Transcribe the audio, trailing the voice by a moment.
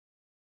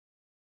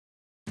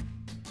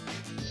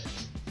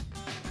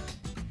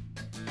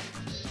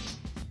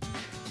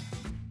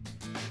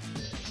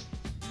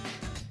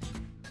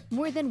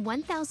More than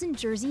 1,000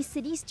 Jersey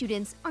City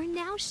students are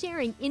now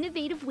sharing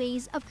innovative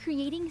ways of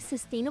creating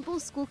sustainable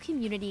school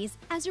communities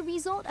as a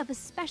result of a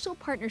special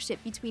partnership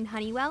between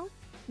Honeywell,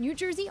 New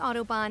Jersey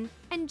Audubon,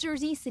 and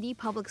Jersey City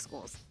Public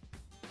Schools.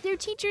 Their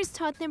teachers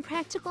taught them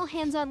practical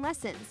hands-on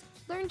lessons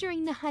learned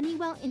during the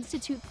Honeywell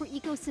Institute for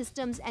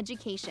Ecosystems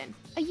Education,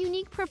 a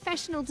unique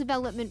professional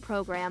development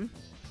program.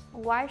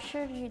 Why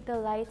should the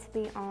lights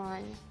be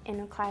on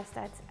in a class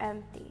that's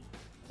empty?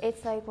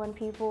 It's like when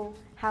people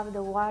have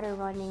the water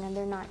running and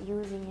they're not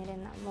using it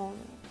in that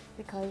moment,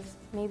 because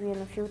maybe in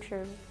the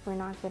future we're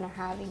not going to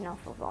have enough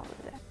of all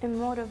of that. It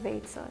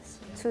motivates us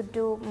to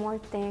do more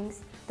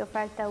things, the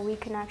fact that we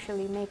can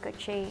actually make a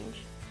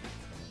change.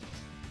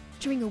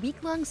 During a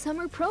week-long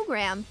summer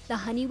program, the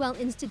Honeywell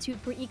Institute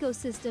for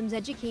Ecosystems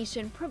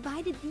Education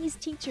provided these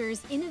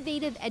teachers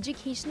innovative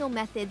educational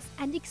methods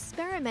and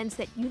experiments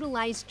that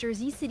utilize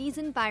Jersey City's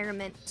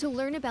environment to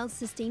learn about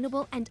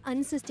sustainable and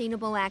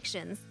unsustainable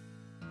actions.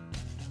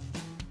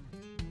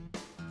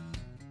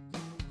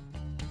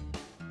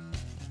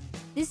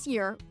 This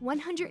year,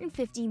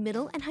 150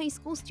 middle and high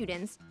school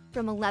students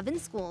from 11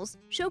 schools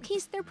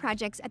showcased their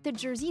projects at the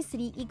Jersey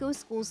City Eco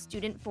Schools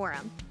Student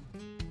Forum.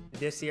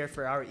 This year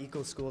for our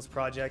Eco Schools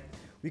project,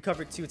 we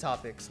covered two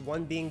topics,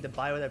 one being the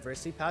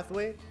biodiversity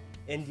pathway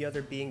and the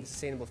other being the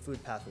sustainable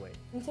food pathway.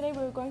 And today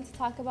we're going to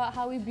talk about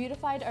how we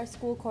beautified our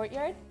school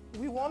courtyard.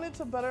 We wanted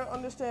to better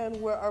understand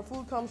where our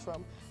food comes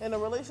from and the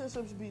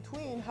relationships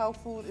between how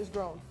food is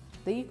grown.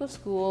 The Eco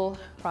School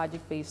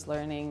project-based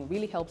learning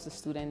really helps the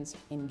students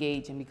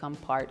engage and become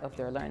part of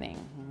their learning.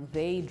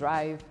 They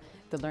drive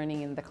the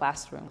learning in the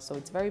classroom, so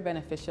it's very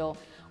beneficial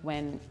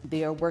when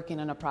they are working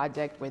on a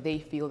project where they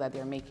feel that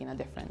they're making a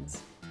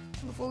difference.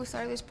 Before we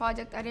started this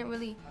project, I didn't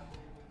really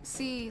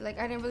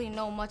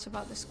know much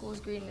about the school's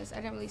greenness. I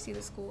didn't really see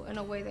the school in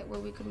a way where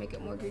we could make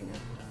it more greener.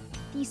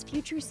 These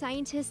future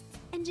scientists,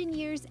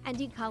 engineers, and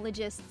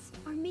ecologists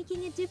are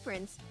making a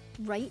difference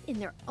right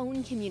in their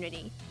own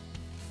community.